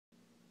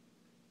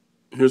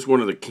Here's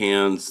one of the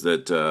cans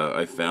that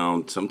I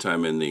found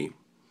sometime in the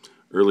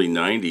early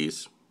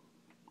 90s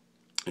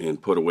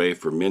and put away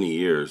for many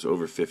years,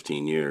 over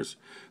 15 years.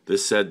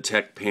 This said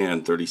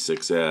TechPan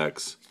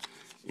 36X,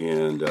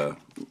 and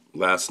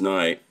last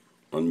night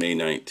on May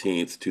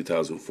 19th,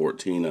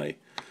 2014, I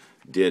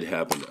did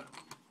happen to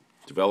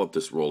develop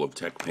this roll of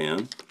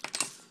TechPan.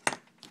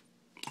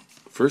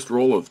 First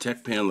roll of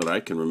TechPan that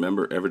I can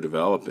remember ever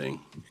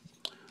developing.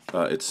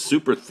 It's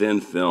super thin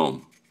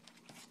film.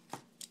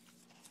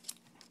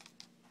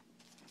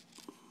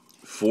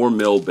 4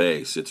 mil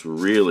base. It's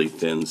really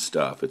thin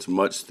stuff. It's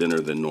much thinner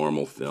than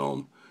normal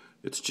film.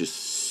 It's just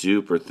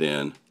super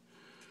thin.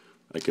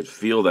 I could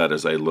feel that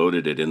as I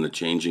loaded it in the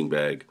changing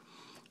bag.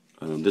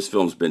 This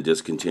film's been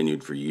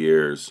discontinued for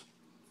years.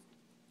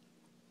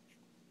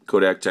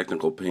 Kodak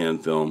Technical Pan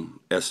Film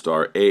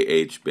S-Star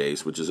AH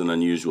base, which is an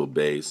unusual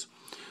base.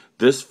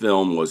 This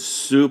film was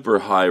super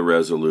high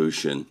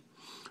resolution.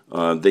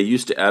 They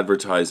used to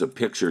advertise a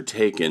picture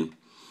taken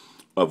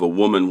of a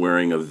woman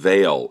wearing a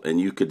veil,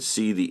 and you could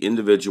see the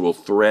individual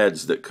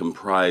threads that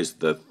comprised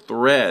the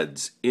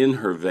threads in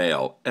her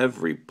veil,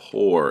 every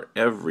pore,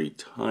 every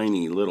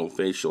tiny little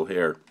facial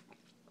hair.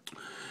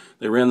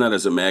 They ran that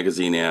as a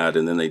magazine ad,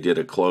 and then they did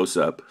a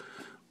close-up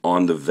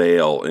on the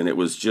veil, and it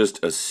was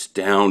just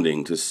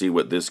astounding to see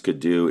what this could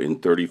do in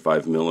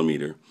 35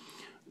 millimeter.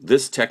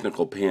 This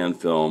technical pan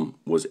film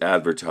was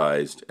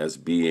advertised as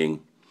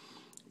being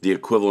the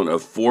equivalent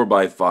of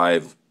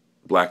 4x5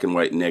 black and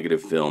white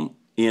negative film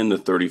in the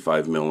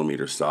 35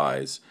 millimeter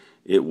size.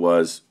 It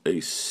was a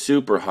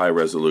super high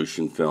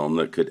resolution film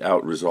that could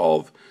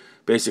out-resolve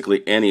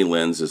basically any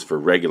lenses for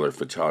regular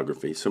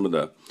photography. Some of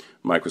the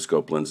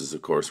microscope lenses,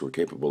 of course, were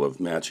capable of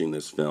matching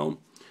this film.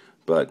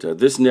 But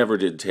this never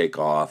did take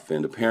off,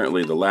 and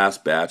apparently the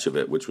last batch of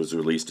it, which was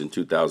released in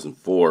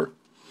 2004,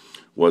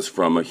 was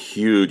from a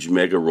huge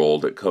mega roll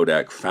that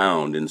Kodak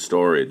found in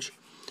storage.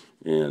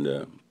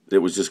 And it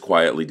was just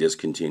quietly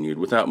discontinued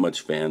without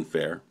much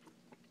fanfare.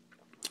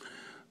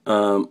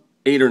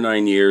 8 or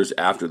 9 years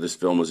after this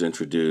film was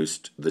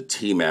introduced, the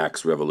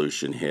T-Max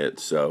revolution hit.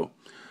 So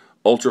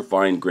ultra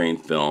fine grain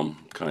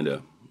film kind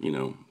of,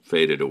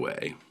 faded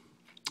away.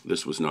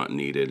 This was not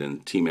needed,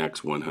 and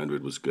T-Max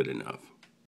 100 was good enough.